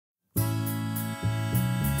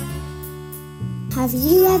Have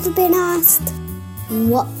you ever been asked,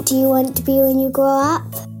 what do you want to be when you grow up?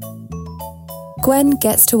 Gwen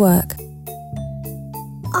gets to work.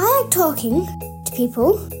 I like talking to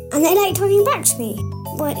people, and they like talking back to me.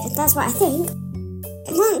 Well, that's what I think.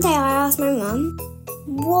 One day I asked my mum,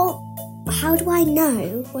 how do I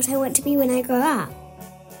know what I want to be when I grow up?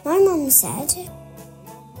 My mum said,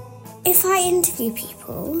 if I interview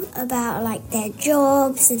people about like their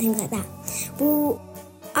jobs and things like that,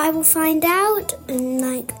 I will find out, and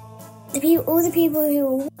like all the people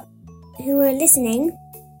who are listening,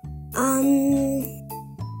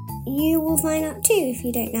 you will find out too if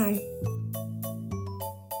you don't know.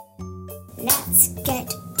 Let's get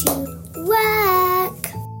to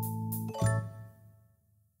work.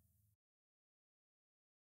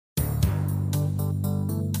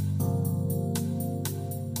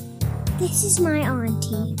 This is my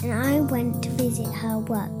auntie, and I went to visit her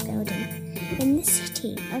work building in the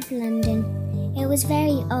city of London. It was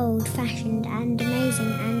very old-fashioned and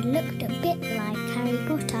amazing and looked a bit like Harry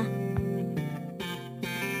Potter.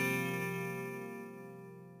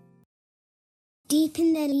 Deep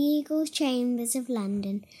in the legal chambers of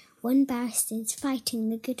London, one barrister is fighting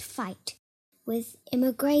the good fight with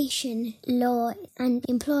immigration, law and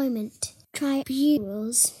employment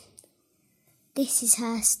tribunals. This is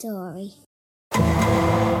her story.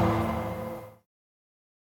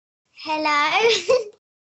 Hello.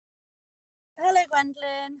 Hello,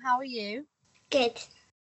 Gwendolyn. How are you? Good.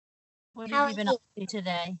 What have you been up to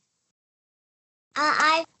today?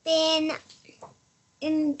 I've been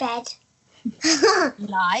in bed.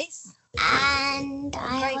 Nice. And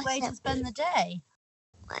Great way to spend the day.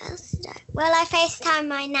 What else did I? Well, I FaceTime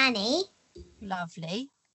my nanny. Lovely.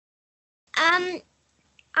 I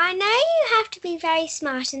know you have to be very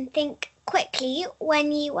smart and think quickly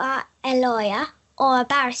when you are a lawyer or a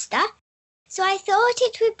barrister, so I thought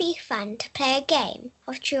it would be fun to play a game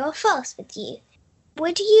of true or false with you.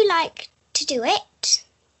 Would you like to do it?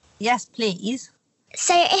 Yes, please.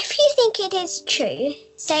 So if you think it is true,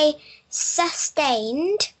 say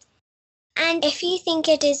sustained, and if you think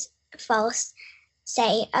it is false,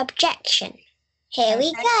 say objection. Here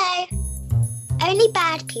we go. Only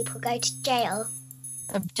bad people go to jail.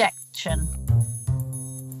 Objection.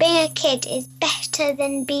 Being a kid is better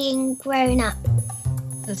than being grown up.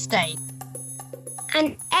 Sustained.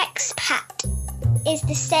 An expat is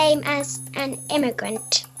the same as an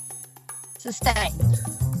immigrant. Sustained.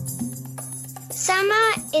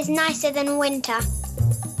 Summer is nicer than winter.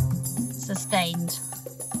 Sustained.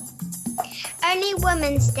 Only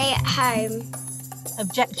women stay at home.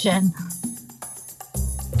 Objection.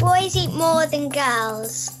 Boys eat more than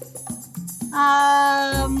girls.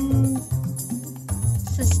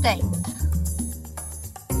 Sustained.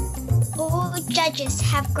 All judges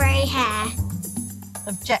have grey hair.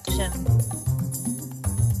 Objection.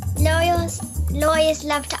 Lawyers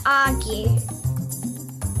love to argue.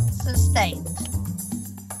 Sustained.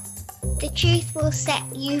 The truth will set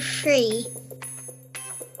you free.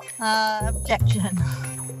 Objection.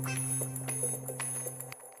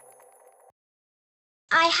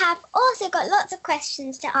 I have also got lots of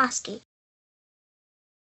questions to ask you.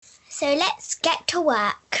 So let's get to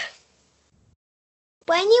work.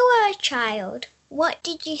 When you were a child, what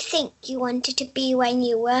did you think you wanted to be when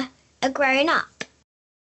you were a grown-up?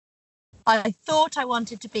 I thought I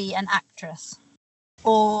wanted to be an actress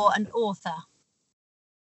or an author.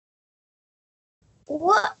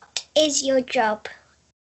 What is your job?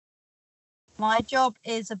 My job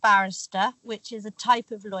is a barrister, which is a type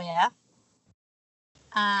of lawyer.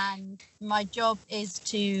 And my job is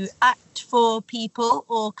to act for people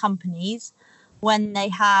or companies when they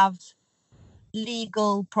have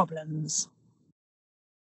legal problems.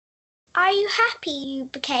 Are you happy you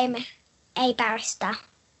became a barrister?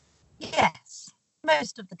 Yes,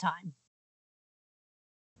 most of the time.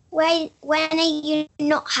 When are you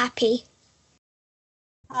not happy?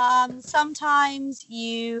 Sometimes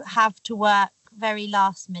you have to work very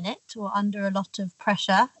last minute or under a lot of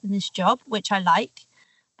pressure in this job, which I like.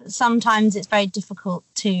 But sometimes it's very difficult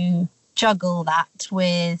to juggle that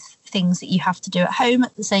with things that you have to do at home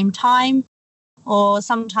at the same time. Or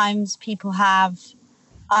sometimes people have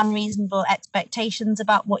unreasonable expectations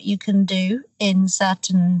about what you can do in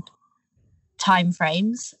certain time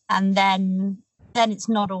frames. And then it's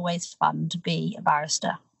not always fun to be a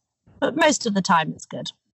barrister. But most of the time it's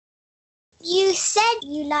good. You said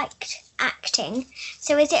you liked acting,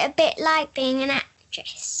 so is it a bit like being an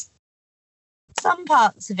actress? Some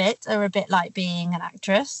parts of it are a bit like being an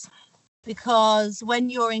actress, because when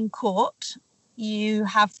you're in court, you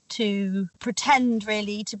have to pretend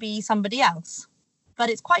really to be somebody else. But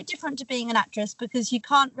it's quite different to being an actress because you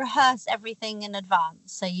can't rehearse everything in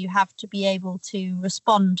advance. So you have to be able to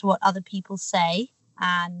respond to what other people say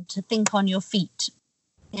and to think on your feet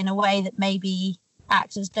in a way that maybe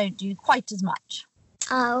actors don't do quite as much.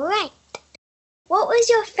 All right. What was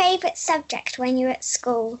your favourite subject when you were at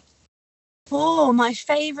school? Oh, my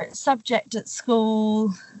favourite subject at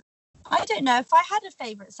school. I don't know if I had a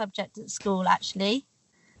favourite subject at school, actually.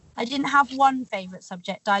 I didn't have one favourite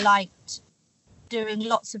subject. I liked doing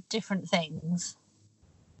lots of different things.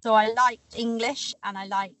 So I liked English and I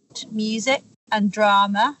liked music and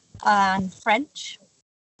drama and French.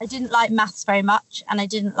 I didn't like maths very much and I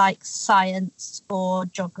didn't like science or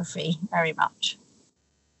geography very much.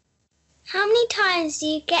 How many times do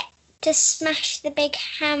you get to smash the big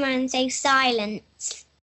hammer and say silence?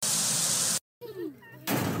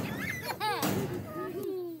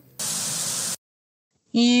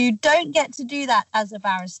 You don't get to do that as a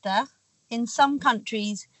barrister. In some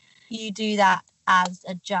countries, you do that as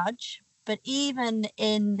a judge, but even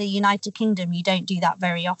in the United Kingdom, you don't do that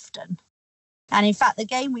very often. And in fact, the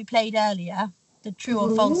game we played earlier, the true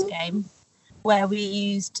or false game, where we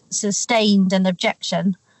used sustained and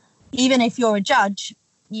objection, even if you're a judge,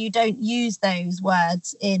 you don't use those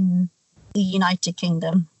words in the United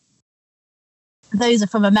Kingdom. Those are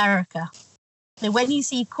from America. So when you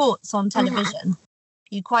see courts on television,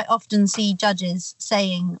 you quite often see judges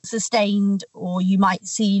saying sustained, or you might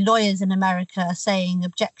see lawyers in America saying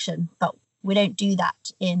objection, but we don't do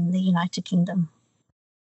that in the United Kingdom.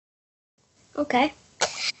 Okay.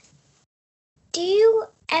 Do you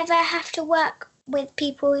ever have to work with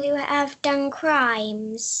people who have done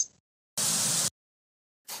crimes?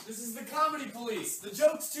 This is the comedy police. The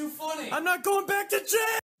joke's too funny. I'm not going back to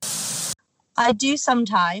jail. I do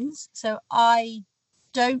sometimes. So I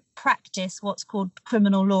don't practice what's called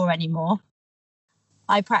criminal law anymore.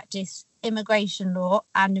 I practice immigration law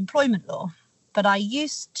and employment law, but I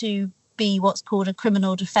used to be what's called a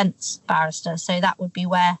criminal defence barrister. So that would be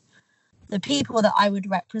where the people that I would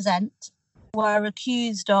represent were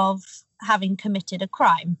accused of having committed a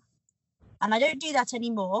crime. And I don't do that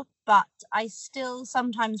anymore, but I still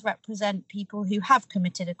sometimes represent people who have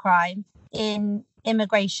committed a crime in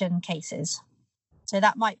immigration cases. So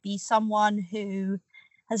that might be someone who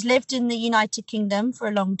has lived in the United Kingdom for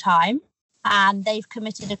a long time and they've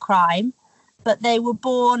committed a crime, but they were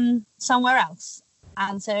born somewhere else.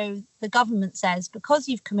 And so the government says, because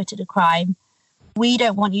you've committed a crime, we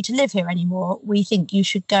don't want you to live here anymore. We think you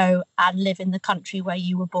should go and live in the country where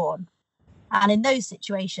you were born. And in those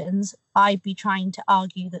situations, I'd be trying to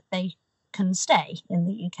argue that they can stay in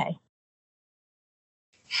the UK.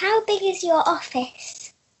 How big is your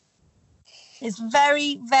office? It's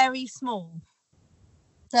very, very small.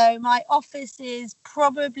 So my office is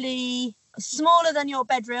probably smaller than your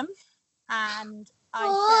bedroom, and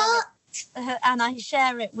I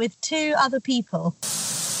share it with two other people.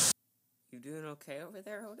 You doing okay over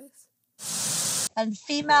there, Otis? A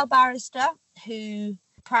female barrister who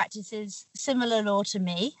practices similar law to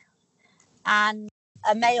me, and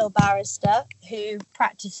a male barrister who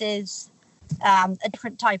practices a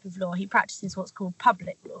different type of law. He practices what's called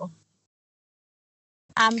public law.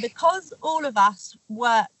 And because all of us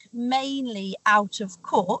work mainly out of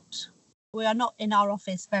court, we are not in our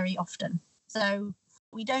office very often. So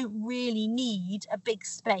we don't really need a big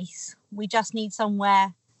space. We just need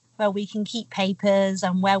somewhere where we can keep papers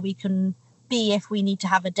and where we can be if we need to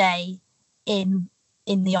have a day in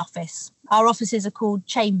the office. Our offices are called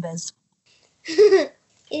chambers.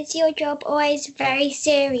 Is your job always very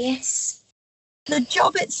serious? The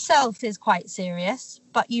job itself is quite serious,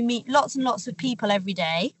 but you meet lots and lots of people every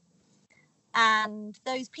day, and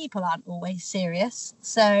those people aren't always serious.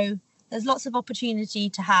 So there's lots of opportunity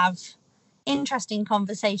to have interesting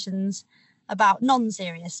conversations about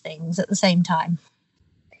non-serious things at the same time.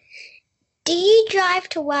 Do you drive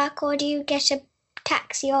to work or do you get a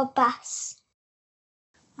taxi or bus?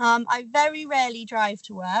 I very rarely drive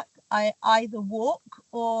to work. I either walk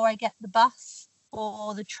or I get the bus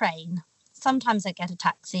or the train. Sometimes I get a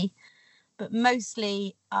taxi, but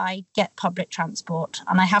mostly I get public transport,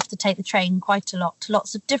 and I have to take the train quite a lot to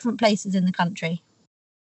lots of different places in the country.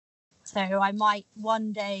 So I might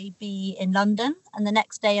one day be in London, and the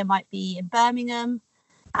next day I might be in Birmingham,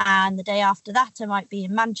 and the day after that I might be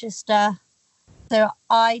in Manchester. So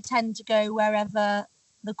I tend to go wherever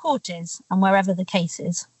the court is and wherever the case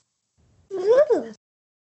is. Ooh.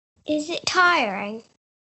 Is it tiring?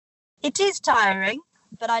 It is tiring,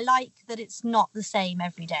 but I like that it's not the same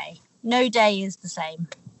every day. No day is the same.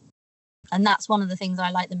 And that's one of the things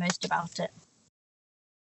I like the most about it.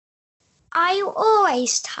 Are you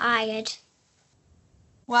always tired?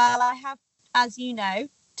 Well, I have as you know,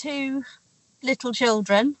 2 little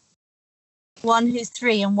children, one who's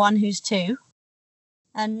 3 and one who's 2,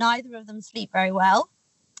 and neither of them sleep very well,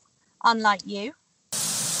 unlike you.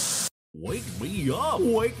 Wake me up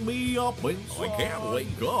inside. I can't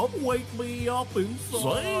wake up, wake me up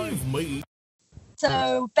inside. Save me.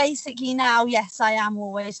 So basically now, yes, I am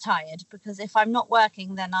always tired, because if I'm not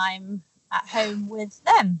working, then I'm at home with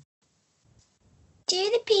them. Do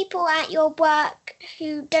the people at your work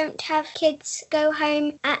who don't have kids go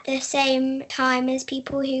home at the same time as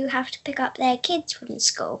people who have to pick up their kids from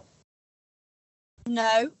school?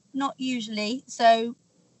 No, not usually. So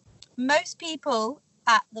most people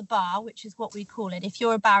at the bar, which is what we call it, if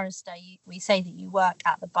you're a barrister, we say that you work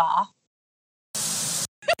at the bar.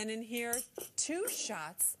 And in here, 2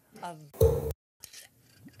 shots of...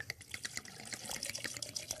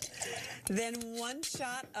 Then 1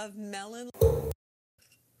 shot of melon...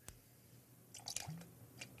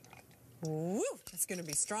 Woo, that's going to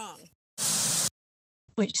be strong.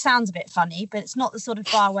 Which sounds a bit funny, but it's not the sort of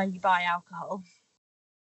bar where you buy alcohol.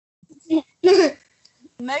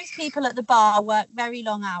 Most people at the bar work very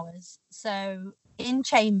long hours. So in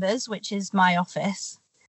chambers, which is my office,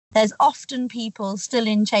 there's often people still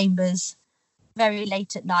in chambers very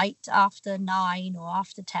late at night, after 9 or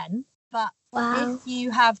after 10. But Wow. if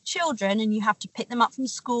you have children and you have to pick them up from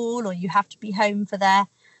school, or you have to be home for their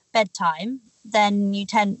bedtime, then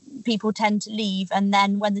people tend to leave, and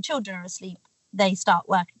then when the children are asleep, they start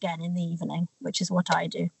work again in the evening, which is what I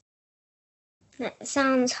do. That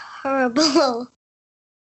sounds horrible.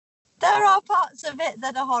 There are parts of it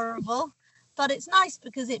that are horrible, but it's nice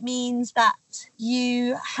because it means that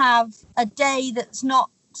you have a day that's not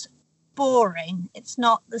boring. It's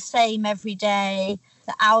not the same every day.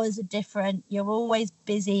 The hours are different. You're always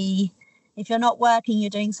busy. If you're not working, you're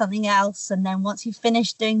doing something else. And then once you've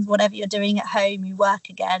finished doing whatever you're doing at home, you work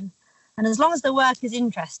again. And as long as the work is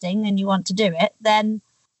interesting and you want to do it, then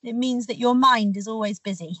it means that your mind is always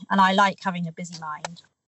busy. And I like having a busy mind.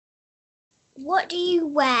 What do you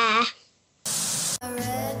wear? A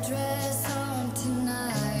red dress on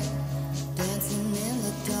tonight, dancing in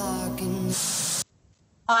the dark and...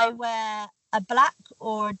 I wear a black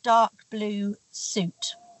or a dark blue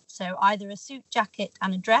suit. So either a suit jacket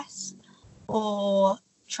and a dress, or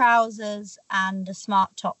trousers and a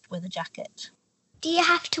smart top with a jacket. Do you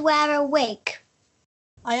have to wear a wig?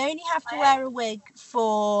 I only have to wear a wig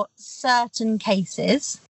for certain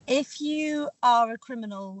cases. If you are a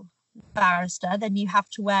criminal barrister, then you have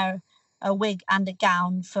to wear a wig and a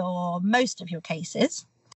gown for most of your cases.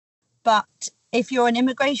 But if you're an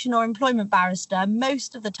immigration or employment barrister,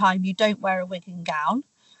 most of the time you don't wear a wig and gown.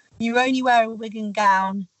 You only wear a wig and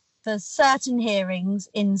gown for certain hearings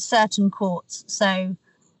in certain courts. So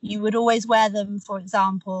you would always wear them, for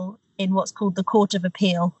example, in what's called the Court of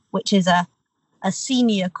Appeal, which is a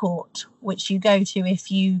senior court, which you go to if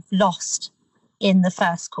you've lost in the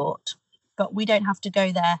first court. But we don't have to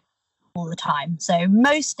go there all the time. So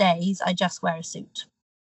most days I just wear a suit.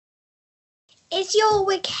 Is your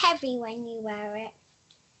wig heavy when you wear it?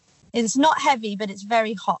 It's not heavy, but it's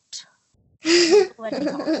very hot. It's already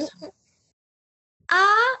hot.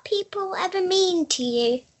 Are people ever mean to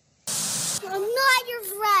you? I'm not your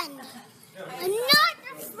friend. I'm not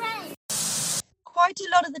your friend. Quite a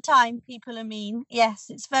lot of the time people are mean. Yes,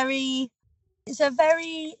 it's a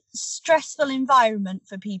very stressful environment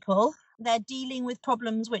for people. They're dealing with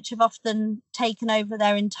problems which have often taken over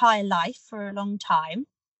their entire life for a long time.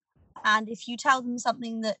 And if you tell them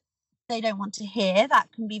something that they don't want to hear,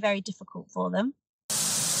 that can be very difficult for them.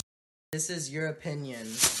 This is your opinion.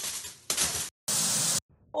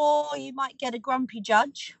 Or you might get a grumpy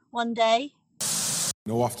judge one day.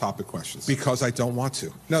 No off-topic questions. Because I don't want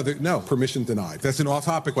to. No, permission denied. That's an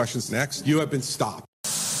off-topic questions. Next, you have been stopped.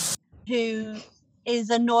 Who is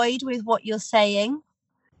annoyed with what you're saying.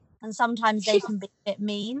 And sometimes they can be a bit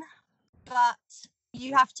mean. But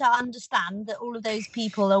you have to understand that all of those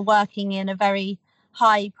people are working in a very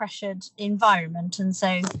high-pressured environment. And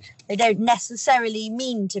so they don't necessarily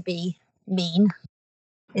mean to be mean.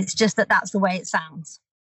 It's just that that's the way it sounds.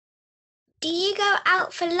 Do you go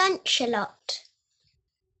out for lunch a lot?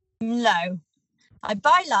 No. I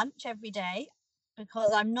buy lunch every day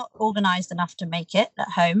because I'm not organised enough to make it at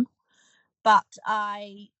home. But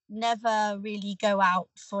I never really go out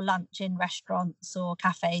for lunch in restaurants or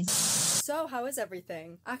cafes. So, how is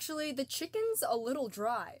everything? Actually, the chicken's a little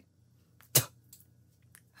dry.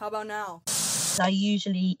 How about now? I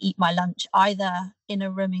usually eat my lunch either in a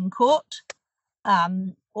room in court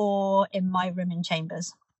or in my room in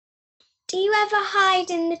chambers. Do you ever hide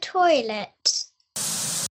in the toilet?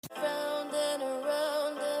 Round and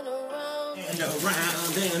around and around.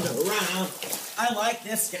 around and around. I like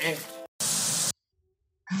this game.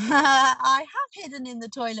 I have hidden in the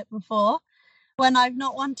toilet before when I've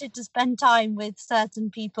not wanted to spend time with certain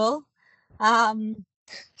people, or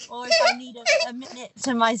if I need a minute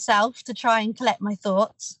to myself to try and collect my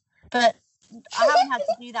thoughts. But I haven't had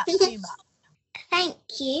to do that too much. Thank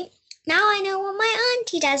you. Now I know what my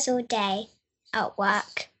auntie does all day at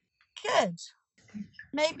work. Good.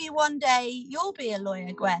 Maybe one day you'll be a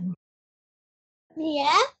lawyer, Gwen.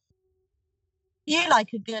 Yeah? You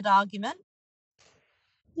like a good argument.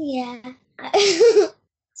 Yeah.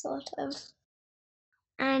 Sort of.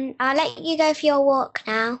 And I'll let you go for your walk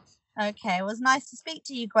now. Okay, it was nice to speak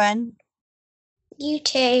to you, Gwen. You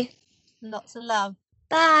too. Lots of love.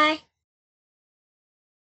 Bye.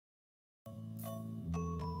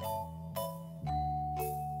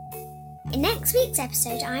 In next week's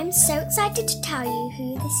episode, I'm so excited to tell you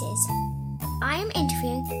who this is. I am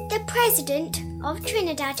interviewing the President of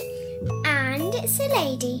Trinidad, and it's a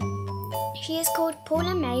lady. She is called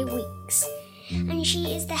Paula May Weeks, and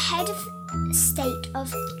she is the head of state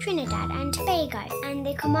of Trinidad and Tobago and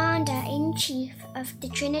the Commander-in-Chief of the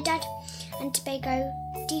Trinidad and Tobago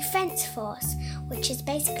Defence Force, which is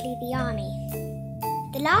basically the army.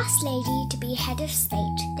 The last lady to be head of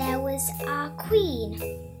state there was our Queen.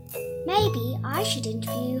 Maybe I should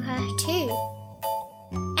interview her too.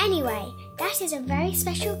 Anyway, that is a very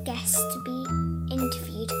special guest to be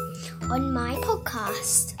interviewed on my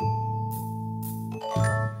podcast.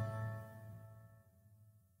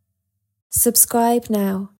 Subscribe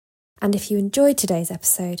now, and if you enjoyed today's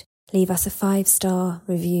episode, leave us a 5-star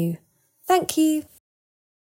review. Thank you.